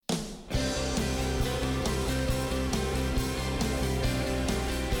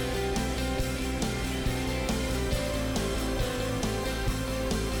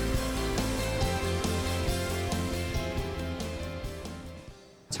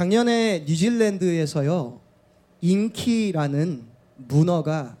작년에 뉴질랜드에서요 인키라는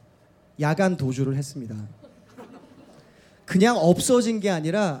문어가 야간 도주를 했습니다. 그냥 없어진 게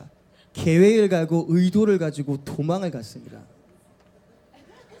아니라 계획을 가고 의도를 가지고 도망을 갔습니다.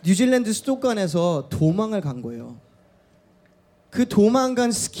 뉴질랜드 수도권에서 도망을 간 거예요. 그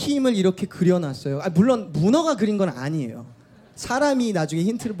도망간 스킴을 이렇게 그려놨어요. 물론 문어가 그린 건 아니에요. 사람이 나중에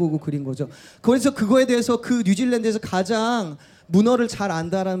힌트를 보고 그린 거죠. 그래서 그거에 대해서 그 뉴질랜드에서 가장 문어를 잘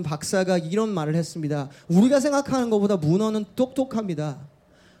안다라는 박사가 이런 말을 했습니다. 우리가 생각하는 것보다 문어는 똑똑합니다.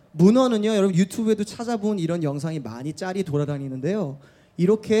 문어는요, 여러분 유튜브에도 찾아본 이런 영상이 많이 짤이 돌아다니는데요.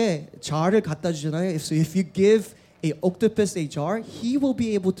 이렇게 jar을 갖다 주잖아요. So if you give a octopus a jar, he will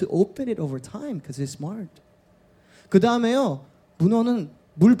be able to open it over time because he's smart. 그 다음에요, 문어는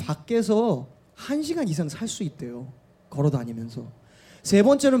물 밖에서 1시간 이상 살 수 있대요. 걸어 다니면서. 세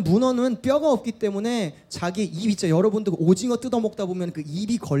번째는 문어는 뼈가 없기 때문에 자기 입 있죠. 여러분들 오징어 뜯어 먹다 보면 그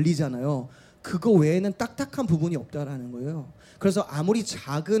입이 걸리잖아요. 그거 외에는 딱딱한 부분이 없다라는 거예요. 그래서 아무리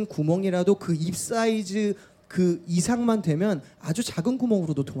작은 구멍이라도 그 입 사이즈 그 이상만 되면 아주 작은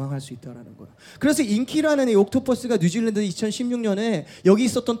구멍으로도 도망할 수 있다라는 거예요. 그래서 인키라는 이 옥토퍼스가 뉴질랜드 2016년에 여기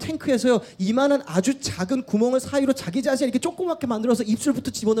있었던 탱크에서요, 이만한 아주 작은 구멍을 사이로 자기 자신을 이렇게 조그맣게 만들어서 입술부터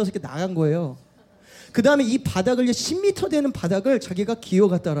집어넣어서 이렇게 나간 거예요. 그 다음에 이 바닥을 10m 되는 바닥을 자기가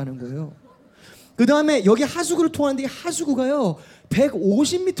기어갔다라는 거예요. 그 다음에 여기 하수구를 통하는데 이 하수구가요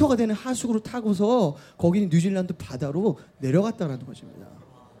 150m가 되는 하수구를 타고서 거기는 뉴질랜드 바다로 내려갔다라는 것입니다.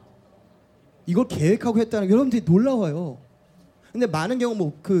 이걸 계획하고 했다는 게 여러분들이 놀라워요. 근데 많은 경우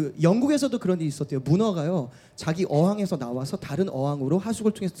뭐 그 영국에서도 그런 일이 있었대요. 문어가요 자기 어항에서 나와서 다른 어항으로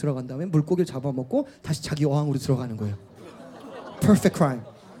하수구를 통해서 들어간 다음에 물고기를 잡아먹고 다시 자기 어항으로 들어가는 거예요. Perfect crime.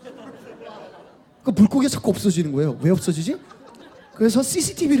 그 물고기가 자꾸 없어지는 거예요. 왜 없어지지? 그래서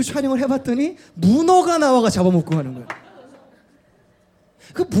CCTV로 촬영을 해봤더니 문어가 나와가 잡아먹고 가는 거예요.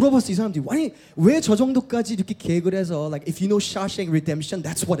 그 물어봤어 이 사람들이. 아니 왜 저 정도까지 이렇게 계획을 해서 like if you know Shawshank Redemption,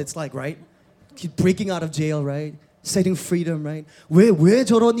 that's what it's like, right? Breaking out of jail, right? Setting freedom, right? 왜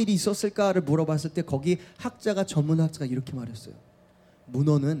저런 일이 있었을까를 물어봤을 때 거기 학자가 전문학자가 이렇게 말했어요.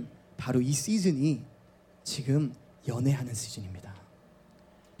 문어는 바로 이 시즌이 지금 연애하는 시즌입니다.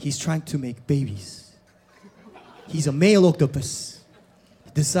 He's trying to make babies. He's a male octopus.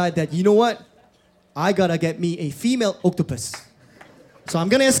 He decided that, you know what? I gotta get me a female octopus. So I'm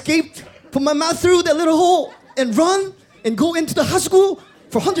gonna escape, put my mouth through that little hole and run and go into the hasugu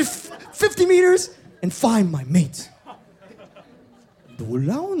for 150 meters and find my mate.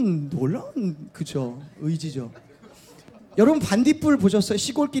 놀라운 그죠 의지죠. 여러분 반딧불 보셨어요?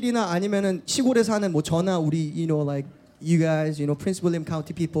 시골길이나 아니면은 시골에 사는 뭐 저나 우리 you know like you guys, you know, Prince William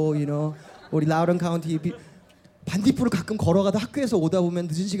County people, you know, 우리 라우런 카운티 반딧불을 가끔 걸어가다 학교에서 오다 보면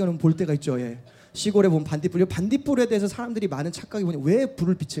늦은 시간에 볼 때가 있죠. 예. 시골에 보면 반딧불에 대해서 사람들이 많은 착각이 뭐냐, 왜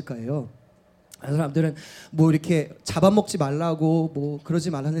불을 비칠까요? 사람들은 뭐 이렇게 잡아먹지 말라고 뭐 그러지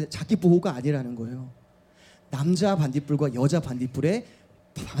말라는데 자기 보호가 아니라는 거예요. 남자 반딧불과 여자 반딧불의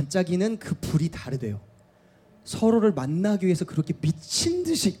반짝이는 그 불이 다르대요. 서로를 만나기 위해서 그렇게 미친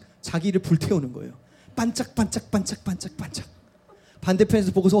듯이 자기를 불태우는 거예요. 반짝반짝.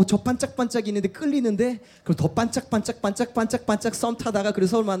 반대편에서 보고서 저 반짝반짝 있는데 끌리는데 그럼 더 반짝 썸 타다가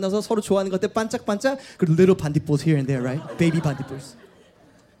그래서 서로 만나서 서로 좋아하는 것 같아 반짝반짝. 그리고 little 반딧불 here and there, right? Baby 반딧불.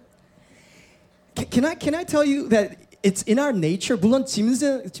 Can I tell you that it's in our nature. 물론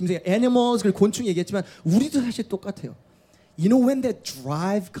짐승, animals, 그리고 곤충 얘기했지만 우리도 사실 똑같아요. You know when that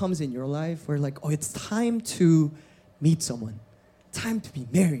drive comes in your life where like, oh, it's time to meet someone. Time to be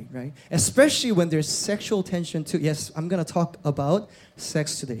married, right? Especially when there's sexual tension too. Yes, I'm going to talk about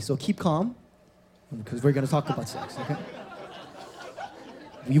sex today. So keep calm because we're going to talk about sex, okay?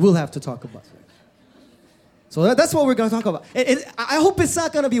 We will have to talk about sex. So that's what we're going to talk about. I hope it's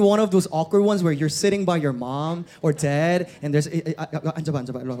not going to be one of those awkward ones where you're sitting by your mom or dad and there's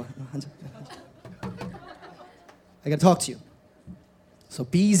앉아봐. I got to talk to you. So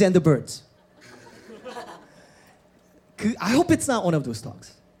bees and the birds. I hope it's not one of those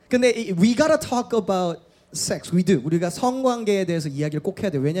talks. 근데 we gotta talk about sex. We do. 우리가 성관계에 대해서 이야기를 꼭 해야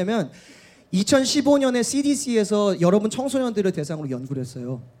돼요. 왜냐면 2015년에 CDC에서 여러분 청소년들을 대상으로 연구를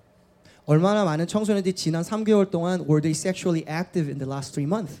했어요. 얼마나 많은 청소년들이 지난 3개월 동안 were they sexually active in the last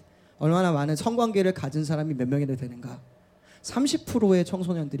 3 months? 얼마나 많은 성관계를 가진 사람이 몇 명이나 되는가? 30%의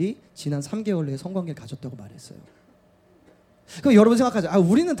청소년들이 지난 3개월 내에 성관계를 가졌다고 말했어요. 그럼 여러분 생각하죠.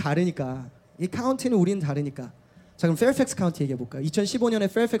 우리는 다르니까. 이 카운티는 우리는 다르니까. 자 그럼 페어팩스 카운티 얘기해 볼까요?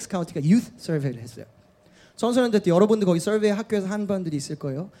 2015년에 페어팩스 카운티가 youth survey를 했어요. 청소년들 때 여러분들 거기 서베이 학교에서 한 분들이 있을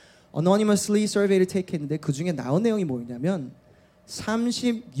거예요. anonymously survey를 take 했는데 그 중에 나온 내용이 뭐였냐면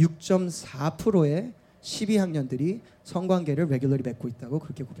 36.4%의 12학년들이 성관계를 레귤러리 맺고 있다고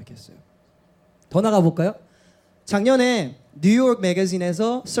그렇게 고백했어요. 더 나가 볼까요? 작년에 뉴욕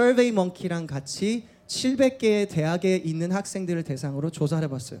매거진에서 서베이 몽키랑 같이 700개의 대학에 있는 학생들을 대상으로 조사를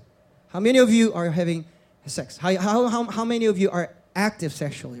해봤어요. How many of you are having sex? How many of you are active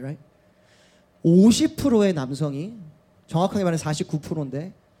sexually, right? 50%의 남성이, 정확하게 말하면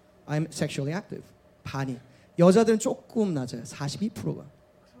 49%인데 I'm sexually active. 반이. 여자들은 조금 낮아요. 42%가.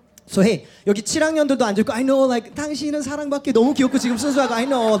 So hey, 여기 7학년들도 앉아있고 I know like 당신은 사랑받기 너무 귀엽고 지금 순수하고 I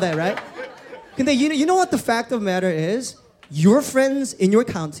know all that, right? 근데 you know what the fact of the matter is? Your friends in your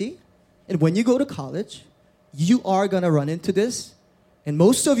county and when you go to college, you are gonna run into this. And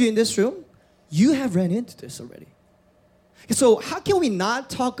most of you in this room, you have run into this already. So how can we not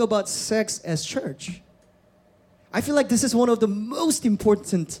talk about sex as church? I feel like this is one of the most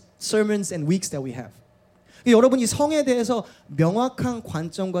important sermons and weeks that we have. 여러분이 성에 대해서 명확한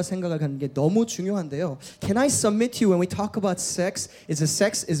관점과 생각을 갖는 게 너무 중요한데요. Can I submit to you when we talk about sex, is that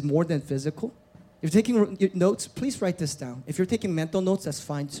sex is more than physical? If you're taking notes, please write this down. If you're taking mental notes, that's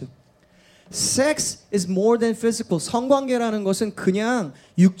fine too. Sex is more than physical. 성관계라는 것은 그냥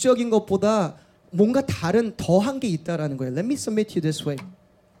육적인 것보다 뭔가 다른 더한 게 있다라는 거예요. Let me submit to you this way.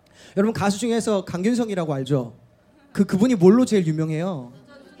 여러분 가수 중에서 강균성이라고 알죠? 그분이 뭘로 제일 유명해요?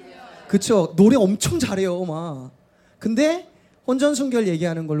 그쵸? 노래 엄청 잘해요, 막. 근데 혼전순결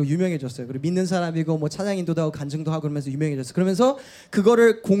얘기하는 걸로 유명해졌어요. 그리고 믿는 사람이고 뭐 찬양인도도 하고 간증도 하고 그러면서 유명해졌어요. 그러면서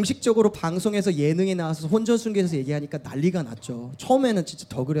그거를 공식적으로 방송에서 예능에 나와서 혼전순결에서 얘기하니까 난리가 났죠. 처음에는 진짜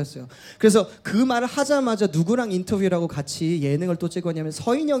더 그랬어요. 그래서 그 말을 하자마자 누구랑 인터뷰라고 같이 예능을 또 찍었냐면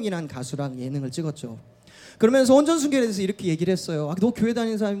서인영이라는 가수랑 예능을 찍었죠. 그러면서 혼전순결에 대해서 이렇게 얘기를 했어요. 너 교회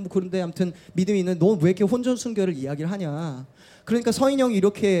다니는 사람이 뭐 그런데 아무튼 믿음이 있는 너 왜 이렇게 혼전순결을 이야기를 하냐. 그러니까 서인영이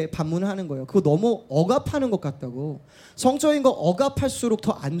이렇게 반문을 하는 거예요. 그거 너무 억압하는 것 같다고. 성적인 거 억압할수록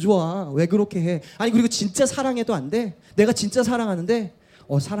더 안 좋아. 왜 그렇게 해? 아니 그리고 진짜 사랑해도 안 돼? 내가 진짜 사랑하는데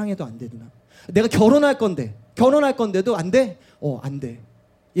사랑해도 안 돼 누나. 내가 결혼할 건데도 안 돼? 안 돼.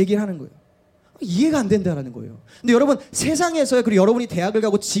 얘기를 하는 거예요. 이해가 안 된다라는 거예요. 근데 여러분 세상에서요. 그리고 여러분이 대학을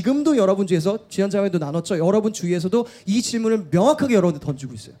가고 지금도 여러분 주위에서 지연자회도 나눴죠. 여러분 주위에서도 이 질문을 명확하게 여러분들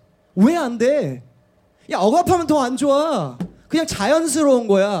던지고 있어요. 왜 안 돼? 야 억압하면 더 안 좋아. 그냥 자연스러운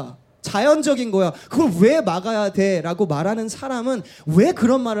거야. 자연적인 거야. 그걸 왜 막아야 돼? 라고 말하는 사람은 왜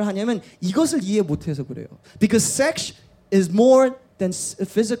그런 말을 하냐면 이것을 이해 못해서 그래요. Because sex is more than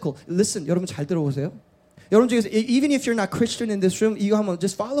physical. Listen, 여러분 잘 들어보세요. 여러분 중에서 even if you're not Christian in this room, 이거 한번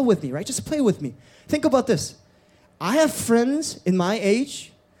just follow with me, right? Just play with me. Think about this. I have friends in my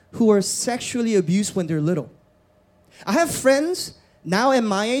age who are sexually abused when they're little. I have friends now at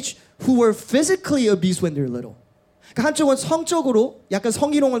my age who were physically abused when they're little. 그러니까 한쪽은 성적으로 약간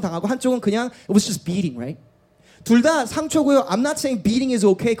성희롱을 당하고 한쪽은 그냥 it was just beating, right? 둘 다 상처고요. I'm not saying beating is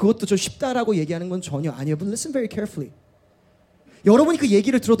okay. 그것도 좀 쉽다라고 얘기하는 건 전혀 아니에요. But listen very carefully. 여러분이 그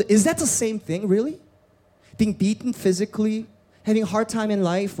얘기를 들어도 is that the same thing, really? Being beaten physically, having a hard time in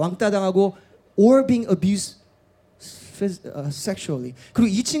life, 왕따 당하고, or being abused sexually. 그리고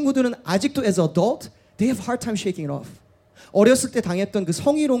이 친구들은 아직도 as adult, they have a hard time shaking it off. 어렸을 때 당했던 그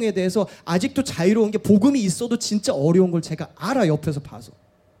성희롱에 대해서 아직도 자유로운 게 복음이 있어도 진짜 어려운 걸 제가 알아 옆에서 봐서.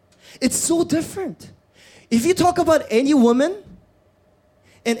 It's so different. If you talk about any woman,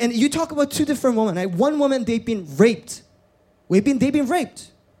 and you talk about two different women, right? One woman they've been raped. They've been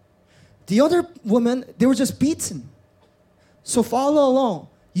raped. The other woman they were just beaten. So follow along.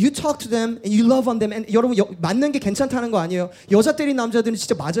 You talk to them and you love on them. And 여러분 맞는 게 괜찮다는 거 아니에요. 여자 때린 남자들은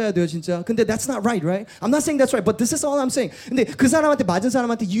진짜 맞아야 돼요, 진짜. 근데 that's not right, right? I'm not saying that's right, but this is all I'm saying. 근데 그 사람한테 맞은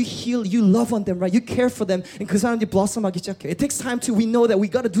사람한테 you heal, you love on them, right? You care for them. and 그 사람들이 blossom하기 시작해. It takes time to. We know that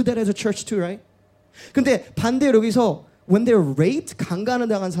we got to do that as a church too, right? 근데 반대로 여기서 when they're raped, 강간을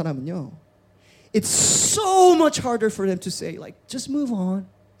당한 사람은요. It's so much harder for them to say like just move on.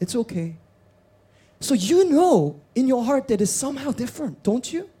 It's okay. So you know in your heart that it's somehow different, don't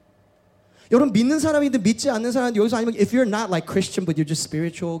you? 여러분 믿는 사람이든 믿지 않는 사람이든 여기서 아니면 if you're not like Christian but you're just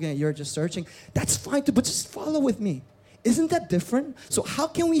spiritual and you're just searching, that's fine too. But just follow with me. Isn't that different? So how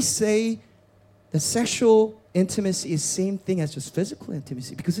can we say that sexual intimacy is same thing as just physical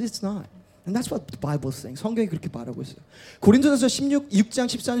intimacy? Because it's not. And that's what the Bible is saying. 성경이 그렇게 말하고 있어요. 고린도전서 6장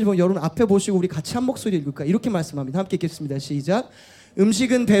 14절 보면 여러분 앞에 보시고 우리 같이 한 목소리 읽을까? 이렇게 말씀합니다. 함께 읽겠습니다. 시작.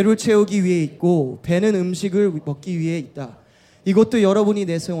 음식은 배를 채우기 위해 있고 배는 음식을 먹기 위해 있다. 이것도 여러분이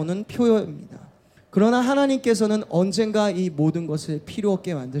내세우는 표현입니다. 그러나 하나님께서는 언젠가 이 모든 것을 필요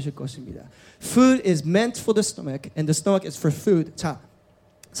없게 만드실 것입니다. Food is meant for the stomach and the stomach is for food. 자,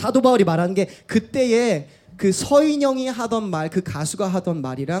 사도 바울이 말하는 게 그때의 그 서인영이 하던 말, 그 가수가 하던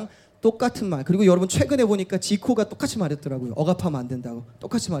말이랑 똑같은 말. 그리고 여러분 최근에 보니까 지코가 똑같이 말했더라고요. 억압하면 안 된다고.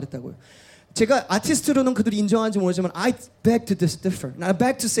 똑같이 말했다고요. 제가 아티스트로는 그들이 인정하는지 모르지만 I beg to differ. And I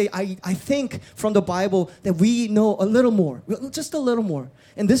beg to say I think from the Bible that we know a little more. Just a little more.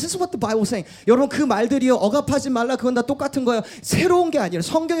 And this is what the Bible is saying. 여러분 그 말들이요. 억압하지 말라. 그건 다 똑같은 거예요. 새로운 게 아니라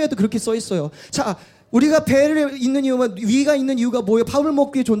성경에도 그렇게 써 있어요. 자, 우리가 배를 있는 이유가 위가 있는 이유가 뭐예요? 밥을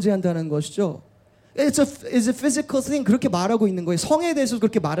먹기 위해 존재한다는 것이죠. It's a physical thing. 그렇게 말하고 있는 거예요. 성에 대해서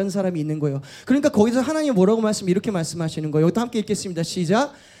그렇게 말하는 사람이 있는 거예요. 그러니까 거기서 하나님 뭐라고 이렇게 말씀하시는 거예요. 여기도 함께 읽겠습니다.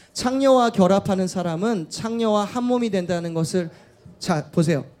 시작. 창녀와 결합하는 사람은 창녀와 한 몸이 된다는 것을 자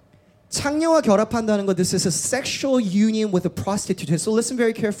보세요. 창녀와 결합한다는 것 This is a sexual union with a prostitute. So listen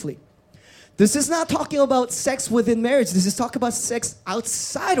very carefully. This is not talking about sex within marriage. This is talking about sex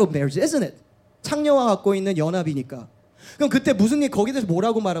outside of marriage, isn't it? 창녀와 갖고 있는 연합이니까. 그럼 그때 무슨 일 거기에 대해서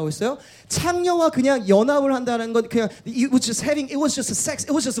뭐라고 말하고 있어요? 창녀와 그냥 연합을 한다는 건 그냥 it was just a sex,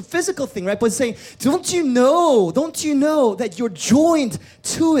 it was just a physical thing, right? But saying, don't you know that you're joined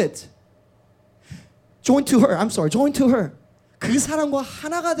to it? Joined to her. 그 사람과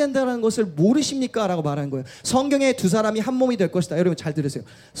하나가 된다는 것을 모르십니까? 라고 말하는 거예요. 성경에 두 사람이 한 몸이 될 것이다. 여러분 잘 들으세요.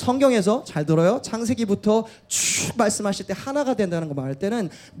 성경에서 잘 들어요. 창세기부터 쭉 말씀하실 때 하나가 된다는 거 말할 때는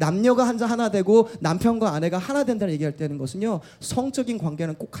남녀가 하나 되고 남편과 아내가 하나 된다는 얘기할 때는 것은요. 성적인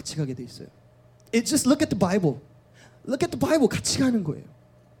관계는 꼭 같이 가게 돼 있어요. It just look at the Bible. Look at the Bible. 같이 가는 거예요.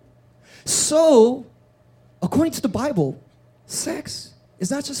 So, according to the Bible, sex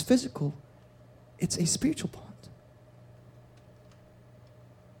is not just physical. It's a spiritual bond.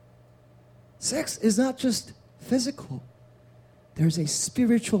 Sex is not just physical. There's a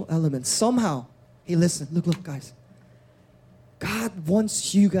spiritual element. Somehow, hey, listen, look, guys. God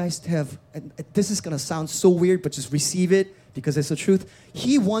wants you guys to have, and this is going to sound so weird, but just receive it because it's the truth.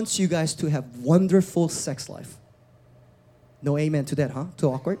 He wants you guys to have wonderful sex life. No amen to that, huh? Too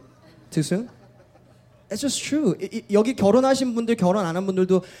awkward? Too soon? It's just true. 여기 결혼하신 분들, 결혼 안 한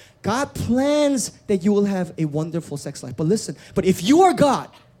분들도 God plans that you will have a wonderful sex life. But listen, but if you are God,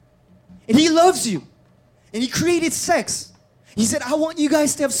 and He loves you. And He created sex. He said, I want you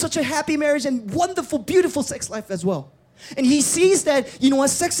guys to have such a happy marriage and wonderful, beautiful sex life as well. And He sees that,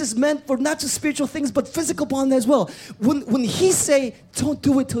 sex is meant for not just spiritual things, but physical bond as well. When He say, don't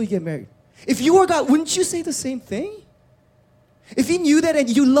do it till you get married. If you were God, wouldn't you say the same thing? If He knew that and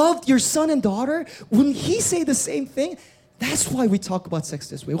you loved your son and daughter, wouldn't He say the same thing? That's why we talk about sex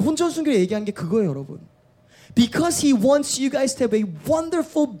this way. 혼전순결 얘기하는 게 그거예요, 여러분. Because He wants you guys to have a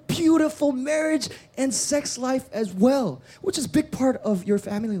wonderful, beautiful marriage and sex life as well, which is a big part of your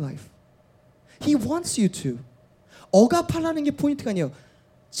family life. He wants you to. 억압하라는 게 포인트가 아니에요.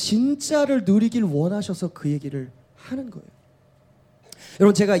 진짜를 누리길 원하셔서 그 얘기를 하는 거예요.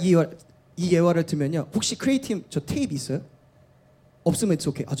 여러분 제가 이 예화를 들면요. 혹시 크리에이티브 저 테이프 있어요? 없으면 it's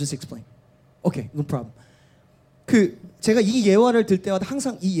okay. I'll just explain. Okay, no problem. 제가 이 예화를 들 때마다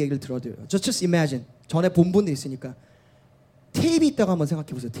항상 이 얘기를 들어드려요. Just imagine. 전에 본 분도 있으니까 테이프 있다고 한번 생각해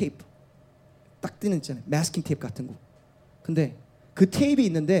보세요. 테이프 딱 뜨는 있잖아요. 마스킹 테이프 같은 거. 근데 그 테이프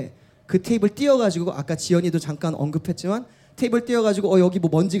있는데 그 테이프를 띄워가지고 아까 지연이도 잠깐 언급했지만 테이프를 띄워가지고 여기 뭐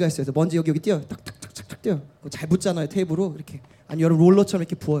먼지가 있어요. 그래서 먼지 여기 띄워 딱딱딱딱 띄워. 잘 붙잖아요. 테이프로 이렇게 아니 여러분 롤러처럼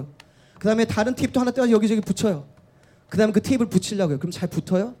이렇게 부어요. 그 다음에 다른 테이프도 하나 떼어서 여기저기 붙여요. 그 다음에 그 테이프를 붙이려고요. 그럼 잘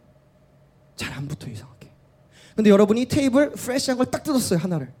붙어요? 잘 안 붙어요. 이상하게. 근데 여러분이 테이프를 프레시한 걸 딱 뜯었어요.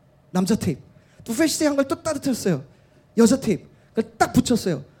 하나를. 남자 테이프. 또 프레시한 걸 또 따뜻했어요. 여자 테이프. 그걸 딱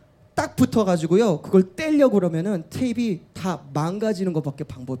붙였어요. 딱 붙어가지고요. 그걸 떼려고 그러면은 테이프가 다 망가지는 것밖에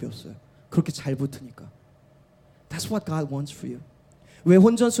방법이 없어요. 그렇게 잘 붙으니까. That's what God wants for you. 왜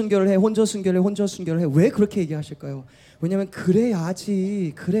혼전순결을 해? 혼전순결을 해? 왜 그렇게 얘기하실까요? 왜냐하면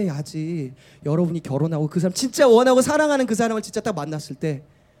그래야지 여러분이 결혼하고 그 사람 진짜 원하고 사랑하는 그 사람을 진짜 딱 만났을 때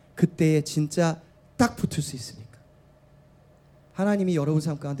그때 진짜 딱 붙을 수 있으니까. 하나님이 여러분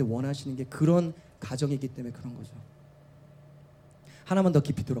삶 가운데 원하시는 게 그런 가정이기 때문에 그런 거죠. 하나만 더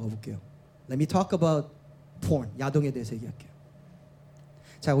깊이 들어가 볼게요. Let me talk about porn. 야동에 대해서 얘기할게요.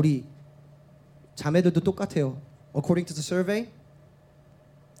 자, 우리 자매들도 똑같아요. According to the survey,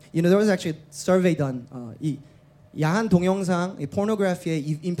 there was actually a survey done. 이 야한 동영상, 이 pornography의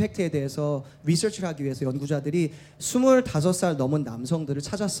임팩트에 대해서 리서치를 하기 위해서 연구자들이 25살 넘은 남성들을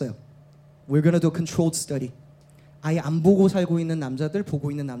찾았어요. We're gonna do a controlled study. 아예 안 보고 살고 있는 남자들,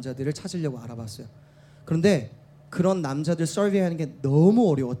 보고 있는 남자들을 찾으려고 알아봤어요. 그런데 그런 남자들 서베이하는 게 너무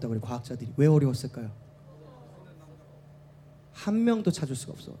어려웠다고 그래요. 과학자들이. 왜 어려웠을까요? 한 명도 찾을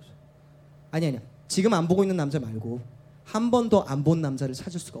수가 없어. 아니. 지금 안 보고 있는 남자 말고 한 번도 안 본 남자를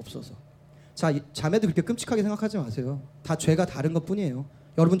찾을 수가 없어서. 자, 자매도 그렇게 끔찍하게 생각하지 마세요. 다 죄가 다른 것뿐이에요.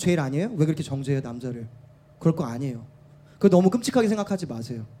 여러분 죄일 아니에요? 왜 그렇게 정죄해요 남자를? 그럴 거 아니에요. 그거 너무 끔찍하게 생각하지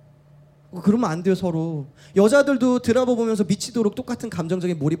마세요. 그러면 안 돼요 서로. 여자들도 드라마 보면서 미치도록 똑같은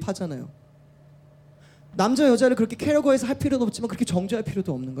감정적인 몰입하잖아요. 남자 여자를 그렇게 캐러거해서 할 필요도 없지만 그렇게 정죄할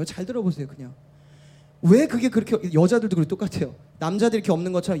필요도 없는 거예요. 잘 들어보세요. 그냥 왜 그게 그렇게 여자들도 그렇게 똑같아요. 남자들이 이렇게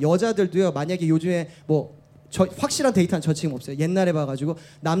없는 것처럼 여자들도요. 만약에 요즘에 뭐 확실한 데이터는 저 지금 없어요. 옛날에 봐가지고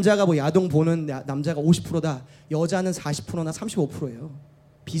남자가 뭐 야동 보는 남자가 50%다. 여자는 40%나 35%예요.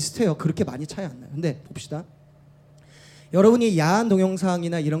 비슷해요. 그렇게 많이 차이 안 나요. 근데 봅시다. 여러분이 야한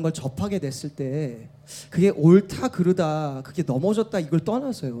동영상이나 이런 걸 접하게 됐을 때 그게 옳다 그르다 그게 넘어졌다 이걸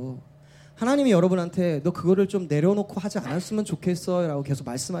떠나서요. 하나님이 여러분한테 너 그거를 좀 내려놓고 하지 않았으면 좋겠어 라고 계속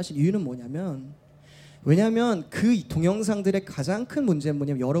말씀하신 이유는 뭐냐면 왜냐하면 그 동영상들의 가장 큰 문제는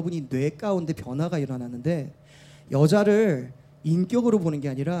뭐냐면 여러분이 뇌 가운데 변화가 일어나는데 여자를 인격으로 보는 게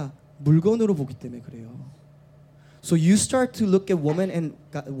아니라 물건으로 보기 때문에 그래요. So you start to look at women and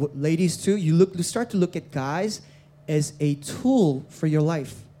ladies too. You start to look at guys as a tool for your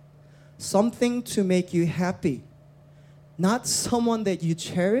life, something to make you happy, not someone that you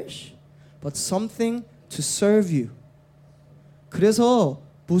cherish, but something to serve you. 그래서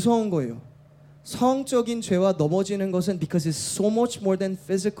무서운 거예요. 성적인 죄와 넘어지는 것은 because it's so much more than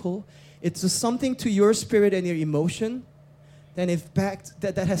physical. It's something to your spirit and your emotion that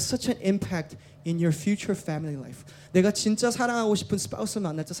has such an impact in your future family life. 내가 진짜 사랑하고 싶은 스파우스를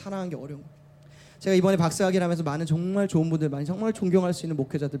만날 때 사랑하는 게 어려운 거예요. 제가 이번에 박사학위를 하면서 많은 정말 좋은 분들 많이 정말 존경할 수 있는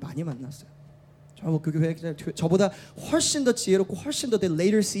목회자들 많이 만났어요. 그 교회 저보다 훨씬 더 지혜롭고 훨씬 더 the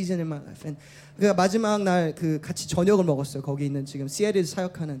later season in my life. And 그러니까 마지막 날 그 같이 저녁을 먹었어요. 거기 있는 지금 시애틀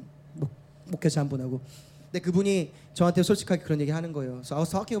사역하는 목회자 한 분하고. 근데 그분이 저한테 솔직하게 그런 얘기 하는 거예요. So I was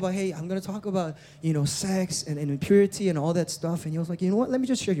talking about, hey, I'm going to talk about, you know, sex and impurity and all that stuff. And he was like, you know what? Let me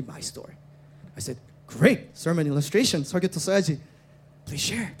just share you my story. I said, great. Sermon illustration. 설교도 써야지. Please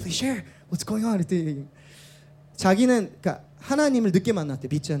share. What's going on? 자기는 그러니까 하나님을 늦게 만났대.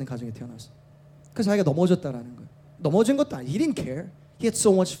 믿지 않는 가정에 태어나서. 그래서 자기가 넘어졌다라는 거예요. 넘어진 것도 아니에요. He didn't care. He had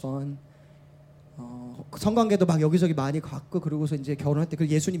so much fun. 성관계도 막 여기저기 많이 갔고 그러고서 이제 결혼했대.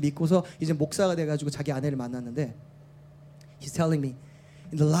 그리고 예수님 믿고서 이제 목사가 돼가지고 자기 아내를 만났는데 He's telling me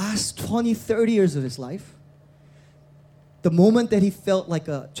in the last 20, 30 years of his life the moment that he felt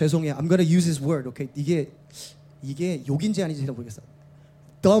like a 죄송해요. I'm gonna use his word. Okay? 이게 욕인지 아닌지 잘 모르겠어.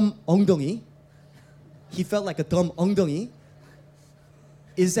 dumb 엉덩이. He felt like a dumb 엉덩이.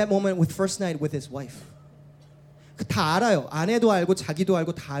 Is that moment with first night with his wife. 다 알아요. 아내도 알고 자기도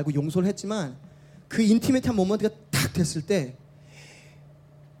알고 다 알고 용서를 했지만 그 인티메이트한 모먼트가 딱 됐을 때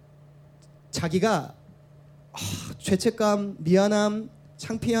자기가 죄책감, 미안함,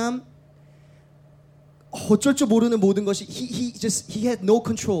 창피함 어쩔 줄 모르는 모든 것이 he had no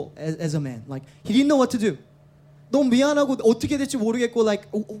control as a man. Like he didn't know what to do. 너무 미안하고 어떻게 될지 모르겠고 like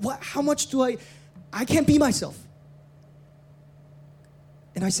how much do I can't be myself.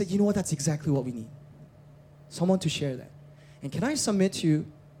 And I said, you know what? That's exactly what we need. Someone to share that. And can I submit to you,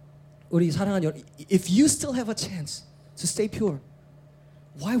 우리 사랑하는 여러분, if you still have a chance to stay pure,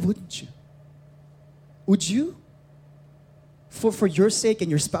 why wouldn't you? Would you? For your sake and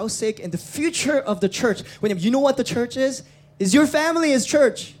your spouse's sake and the future of the church. 왜냐면 you know what the church is? Is your family is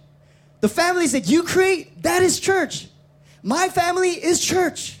church. The families that you create, that is church. My family is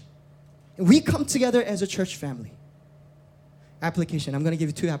church. And we come together as a church family. Application. I'm going to give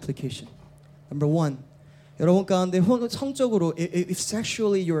you two applications. Number one, 여러분 가운데 성적으로 if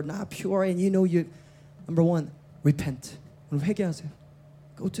sexually you're not pure and you know you, number one, repent. 오늘 회개하세요.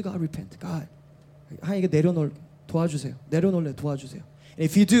 Go to God, repent. God, 하나님께 내려놓을 도와주세요. 내려놓을래 도와주세요. And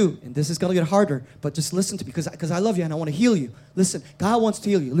if you do, and this is going to get harder, but just listen to me because I love you and I want to heal you. Listen, God wants to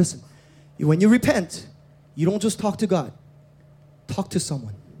heal you. Listen, when you repent, you don't just talk to God. Talk to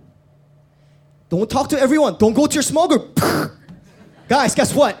someone. Don't talk to everyone. Don't go to your small group. Guys,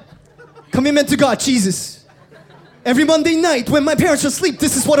 guess what? Commitment to God, Jesus. Every Monday night when my parents were asleep,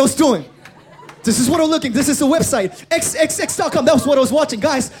 this is what I was doing. This is what I was looking. This is the website. xxx.com. That was what I was watching.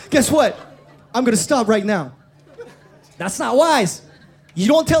 Guys, guess what? I'm going to stop right now. That's not wise. You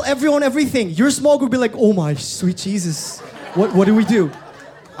don't tell everyone everything. Your small group will be like, oh my sweet Jesus. What do we do?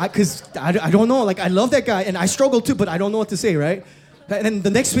 Because I don't know. Like, I love that guy and I struggle too, but I don't know what to say, right? And then the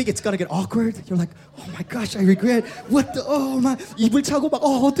next week it's gonna get awkward. You're like, oh my gosh, I regret. What the, oh my, 입을 차고 막,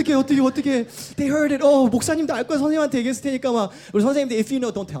 어떻게. They heard it. 목사님도 알 거야. 선생님한테 얘기했을 테니까 막. 우리 선생님들, if you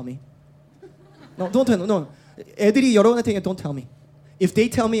know, don't tell me. No, don't tell me. No. 애들이 여러분한테 얘기해, don't tell me. If they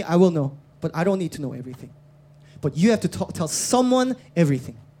tell me, I will know. But I don't need to know everything. But you have to tell someone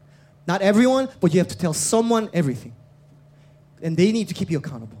everything. Not everyone, but you have to tell someone everything. And they need to keep you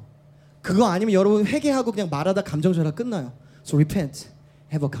accountable. 그거 아니면 여러분 회개하고 그냥 말하다 감정절하 끝나요. So repent,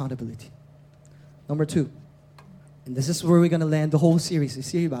 have accountability. Number two, and this is where we're going to land the whole series. 이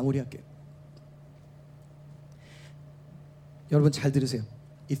시리즈 마무리할게요. 여러분 잘 들으세요.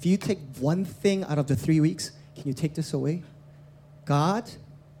 if you take one thing out of the 3 weeks, can you take this away? God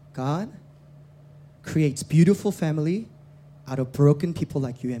creates beautiful family out of broken people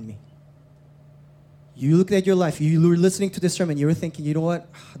like you and me. You looked at your life, you were listening to this sermon, you were thinking, you know what?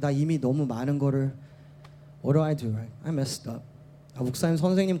 나 이미 너무 많은 거를 what do I do, right? I messed up. 목사님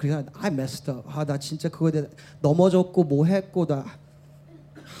선생님 그냥 I messed up. 나 진짜 그거에 대해 넘어졌고 뭐 했고 나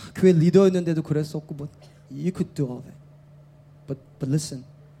교회 리더였는데도 그랬었고 but you could do all that. But listen.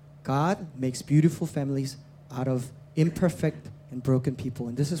 God makes beautiful families out of imperfect and broken people.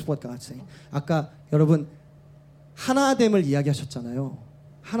 And this is what God's saying. 아까 여러분 하나됨을 이야기하셨잖아요.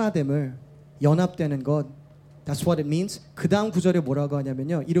 하나됨을 연합되는 것. That's what it means. 그 다음 구절에 뭐라고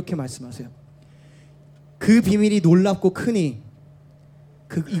하냐면요. 이렇게 말씀하세요. 그 비밀이 놀랍고 크니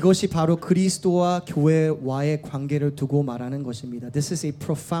이것이 바로 그리스도와 교회와의 관계를 두고 말하는 것입니다. This is a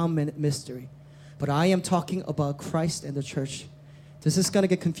profound mystery. But I am talking about Christ and the church. This is going to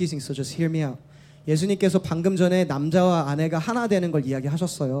get confusing, so just hear me out. 예수님께서 방금 전에 남자와 아내가 하나 되는 걸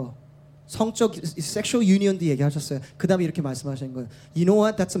이야기하셨어요. 성적 sexual union도 얘기하셨어요. 그다음에 이렇게 말씀하시는 거예요. You know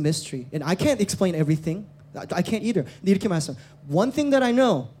what? That's a mystery. And I can't explain everything. I can't either. 근데 이렇게 말씀. One thing that I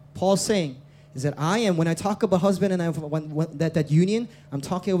know, Paul's saying, is that I am, when I talk about husband and that union, I'm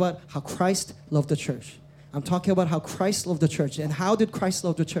talking about how Christ loved the church. I'm talking about how Christ loved the church. And how did Christ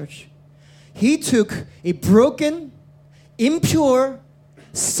love the church? He took a broken, impure,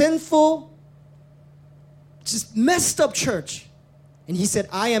 sinful, just messed up church. And he said,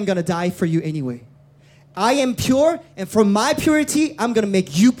 I am going to die for you anyway. I am pure, and from my purity, I'm going to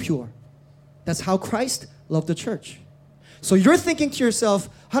make you pure. That's how Christ loved the church. So you're thinking to yourself,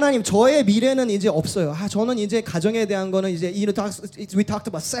 하나님 저의 미래는 이제 없어요. 저는 이제 가정에 대한 거는 이제 we talked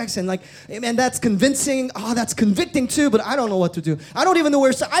about sex and like, man, that's convincing. That's convicting too, but I don't know what to do. I don't even know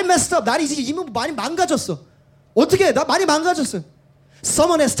where to start. I messed up. 나 이제 이미 많이 망가졌어. 어떻게 해? 나 많이 망가졌어.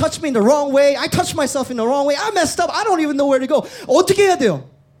 Someone has touched me in the wrong way. I touched myself in the wrong way. I messed up. I don't even know where to go. 어떻게 해야 돼요?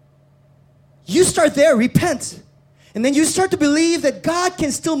 You start there, repent. And then you start to believe that God can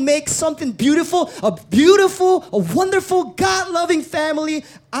still make something beautiful, a wonderful, God-loving family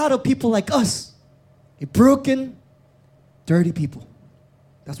out of people like us. A broken, dirty people.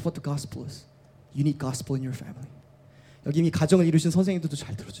 That's what the gospel is. You need gospel in your family. 여기 이미 가정을 이루신 선생님들도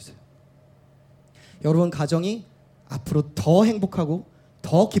잘 들어주세요. 여러분 가정이 앞으로 더 행복하고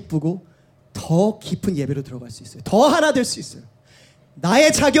더 기쁘고 더 깊은 예배로 들어갈 수 있어요. 더 하나 될 수 있어요.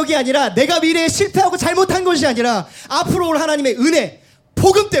 나의 자격이 아니라 내가 미래에 실패하고 잘못한 것이 아니라 앞으로 올 하나님의 은혜,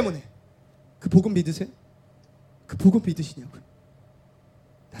 복음 때문에. 그 복음 믿으세요? 그 복음 믿으시냐고요?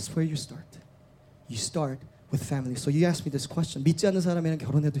 That's where you start. You start with family. So you ask me this question. 믿지 않는 사람이랑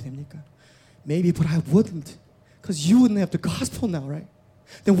결혼해도 됩니까? Maybe, but I wouldn't. Because you wouldn't have the gospel now, right?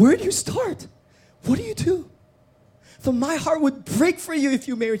 Then where do you start? What do you do? So my heart would break for you if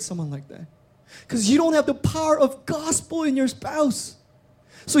you married someone like that. Because you don't have the power of gospel in your spouse.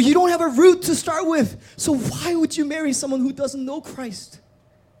 So you don't have a root to start with. So why would you marry someone who doesn't know Christ?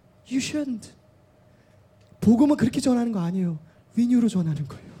 You shouldn't. 복음은 그렇게 전하는 거 아니에요. 위뉴로 전하는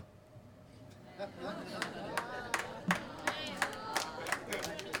거예요.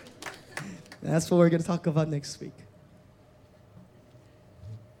 That's what we're going to talk about next week.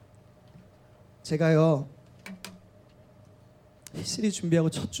 제가요 시리즈 준비하고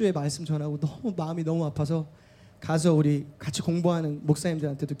첫 주에 말씀 전하고 너무 마음이 너무 아파서 가서 우리 같이 공부하는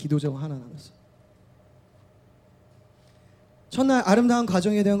목사님들한테도 기도 제목 하나 나눴어요. 첫날 아름다운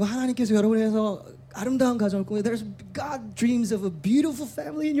가정에 대한 거 하나님께서 여러분을 위해서 아름다운 가정을 꾸며 There's God dreams of a beautiful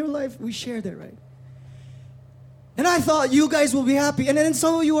family in your life. We share that, right? And I thought you guys will be happy. And then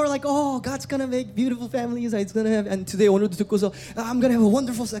some of you are like, oh, God's going to make beautiful families. It's going to have, and today 오늘도 듣고서 I'm going to have a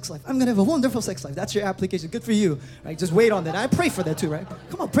wonderful sex life. I'm going to have a wonderful sex life. That's your application. Good for you. Right? Just wait on that. I pray for that too, right?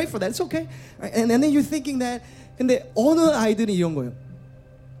 Come on, pray for that. It's okay. Right? And then you're thinking that. 근데 어느 아이들은 이런 거예요.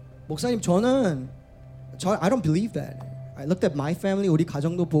 목사님 I don't believe that. I looked at my family. 우리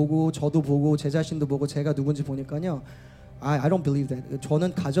가정도 보고 저도 보고 제 자신도 보고 제가 누군지 보니까요. I don't believe that.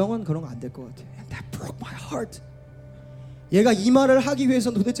 저는 가정은 그런 거 안 될 것 같아요. And that broke my heart. 얘가 이 말을 하기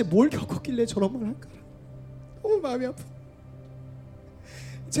위해서 도대체 뭘 겪었길래 저런 말을 할까? 너무 마음이 아파.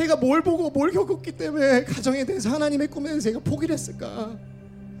 제가 뭘 보고 뭘 겪었기 때문에 가정에 대해서 하나님의 꿈에 대해서 제가 포기를 했을까?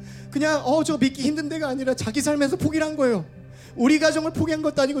 그냥 저 믿기 힘든 데가 아니라 자기 삶에서 포기를 한 거예요. 우리 가정을 포기한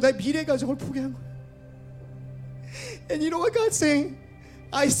것도 아니고 나의 미래 가정을 포기한 거예요. And you know what God's saying?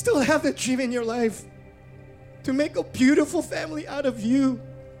 I still have that dream in your life to make a beautiful family out of you.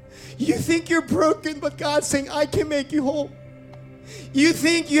 You think you're broken, but God's saying, I can make you whole. You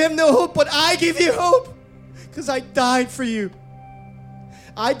think you have no hope, but I give you hope because I died for you.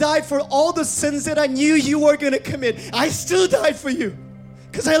 I died for all the sins that I knew you were going to commit. I still died for you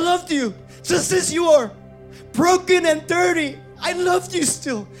Because I loved you just as you are, broken and dirty. I loved you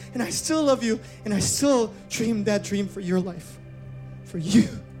still, and I still love you, and I still dream that dream for your life, for you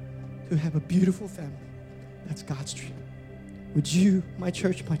to have a beautiful family. That's God's dream. Would you, my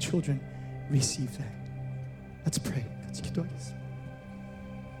church, my children, receive that? Let's pray. 같이 기도하겠습니다.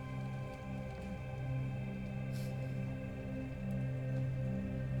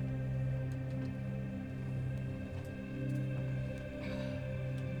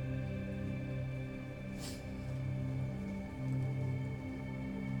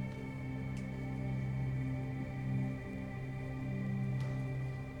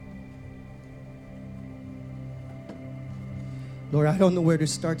 Lord, I don't know where to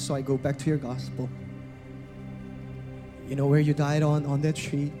start, so I go back to your gospel. You know where you died on that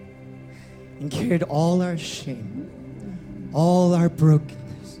tree and carried all our shame, all our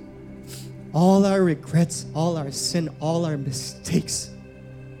brokenness, all our regrets, all our sin, all our mistakes.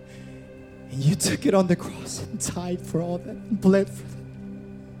 And you took it on the cross and died for all that and bled for that.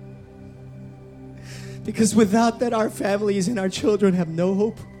 Because without that, our families and our children have no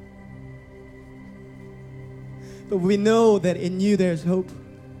hope. But we know that in you there's hope.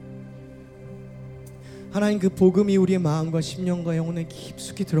 하나님, 그 복음이 우리의 마음과 심령과 영혼에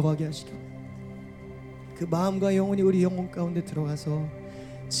깊숙이 들어가게 하시고, 그 마음과 영혼이 우리 영혼 가운데 들어가서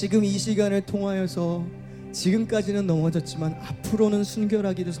지금 이 시간을 통하여서 지금까지는 넘어졌지만 앞으로는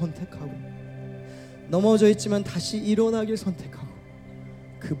순결하기를 선택하고, 넘어져 있지만 다시 일어나길 선택하고,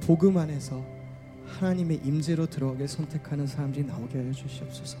 그 복음 안에서 하나님의 임재로 들어가길 선택하는 사람들이 나오게 하여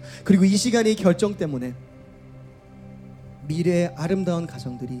주시옵소서. 그리고 이 시간의 결정 때문에 미래의 아름다운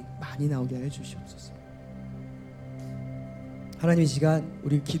가정들이 많이 나오게 하여 주시옵소서. 하나님, 이 시간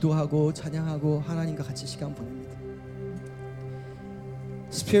우리 기도하고 찬양하고 하나님과 같이 시간 보냅니다.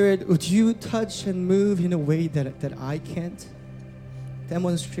 Spirit, would you touch and move in a way that I can't?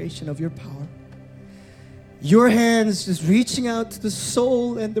 Demonstration of your power. Your hands just reaching out to the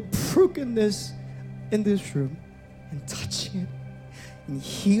soul and the brokenness in this room and touching it and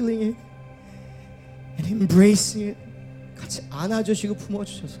healing it and embracing it. 같이 안아주시고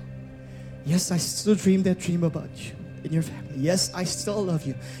품어주셔서 Yes, I still dream that dream about you in your family. Yes, I still love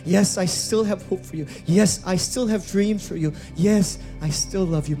you. Yes, I still have hope for you. Yes, I still have dreams for you. Yes, I still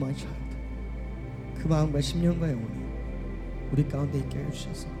love you, my child. 그 마음과 심령과 영혼이 우리 가운데 있게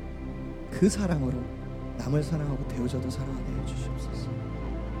해주셔서 그 사랑으로 남을 사랑하고 대우자도 사랑하게 해주시옵소서.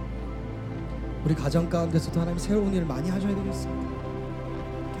 우리 가정 가운데서도 하나님 새로운 일을 많이 하셔야 되겠습니다.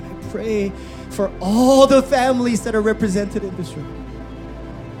 Pray for all the families that are represented in this room.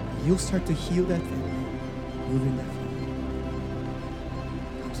 You'll start to heal that family, move in that family.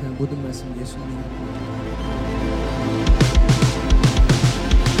 감사한 모든 말씀 예수님의 이름으로